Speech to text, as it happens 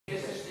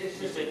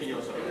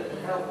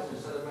Helge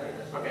instead of me.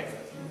 Okay.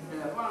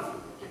 Yeah, 1,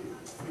 2,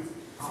 3,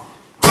 4.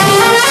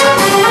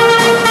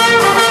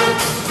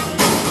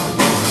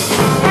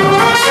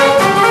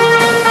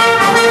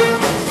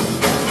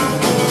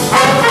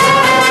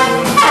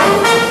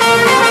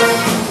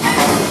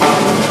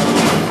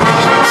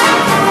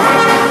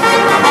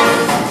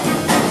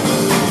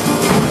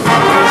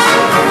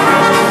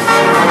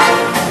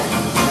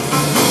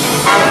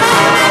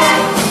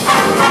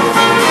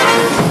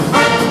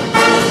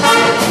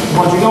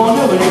 What you gonna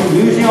do when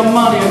you lose your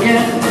money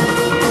again?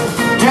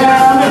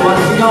 Tell me what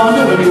you gonna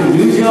do when you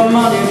lose your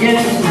money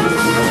again?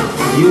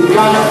 You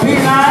got a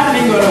beeline,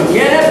 you're gonna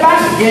get it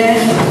back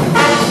again.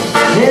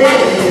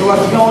 Hey, what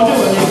you gonna do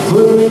when they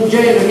put him in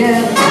jail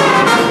again?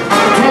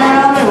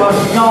 Tell me what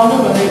you gonna do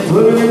when they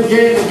put him in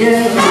jail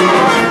again?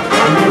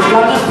 You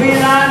got a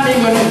beeline, you're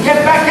gonna get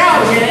back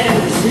out again.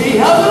 See,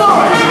 how's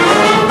Lorenz?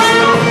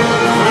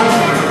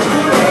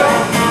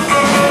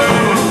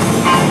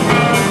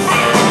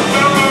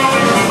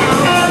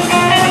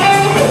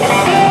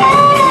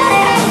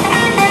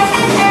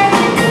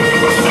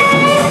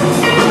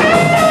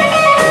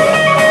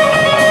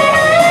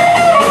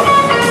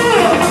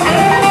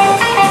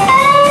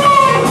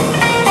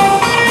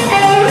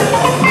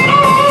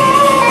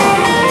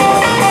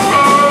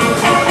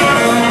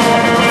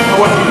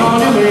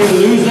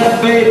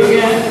 Babe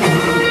again.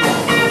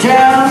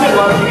 Tell me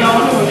what you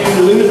gonna do when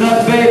you lose that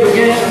babe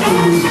again.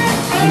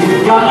 You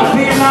gotta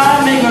be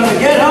lying, ain't gonna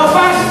get her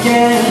back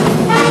again.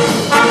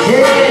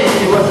 Hey,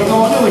 what you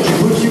gonna do when she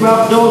puts you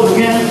outdoors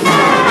again?